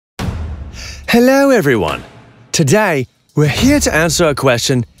Hello everyone! Today, we're here to answer a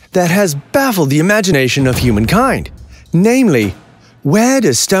question that has baffled the imagination of humankind. Namely, where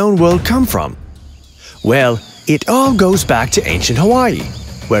does stone wool come from? Well, it all goes back to ancient Hawaii,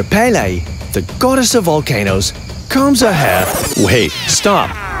 where Pele, the goddess of volcanoes, combs her hair… Wait, stop!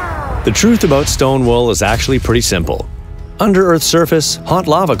 The truth about stone wool is actually pretty simple. Under Earth's surface, hot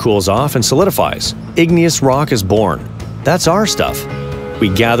lava cools off and solidifies. Igneous rock is born. That's our stuff. We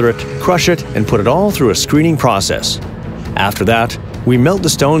gather it, crush it, and put it all through a screening process. After that, we melt the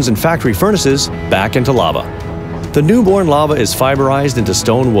stones in factory furnaces back into lava. The newborn lava is fiberized into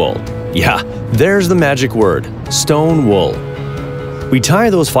stone wool. Yeah, there's the magic word, stone wool. We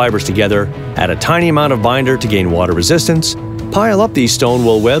tie those fibers together, add a tiny amount of binder to gain water resistance, pile up these stone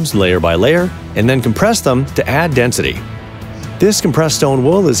wool webs layer by layer, and then compress them to add density. This compressed stone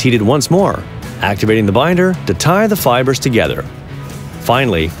wool is heated once more, activating the binder to tie the fibers together.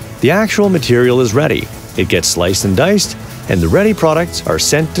 Finally, the actual material is ready. It gets sliced and diced, and the ready products are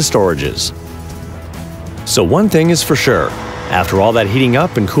sent to storages. So one thing is for sure, after all that heating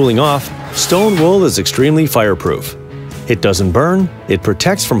up and cooling off, stone wool is extremely fireproof. It doesn't burn, it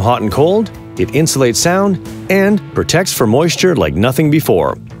protects from hot and cold, it insulates sound, and protects from moisture like nothing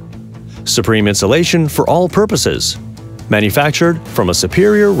before. Supreme insulation for all purposes. Manufactured from a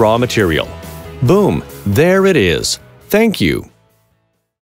superior raw material. Boom, there it is. Thank you.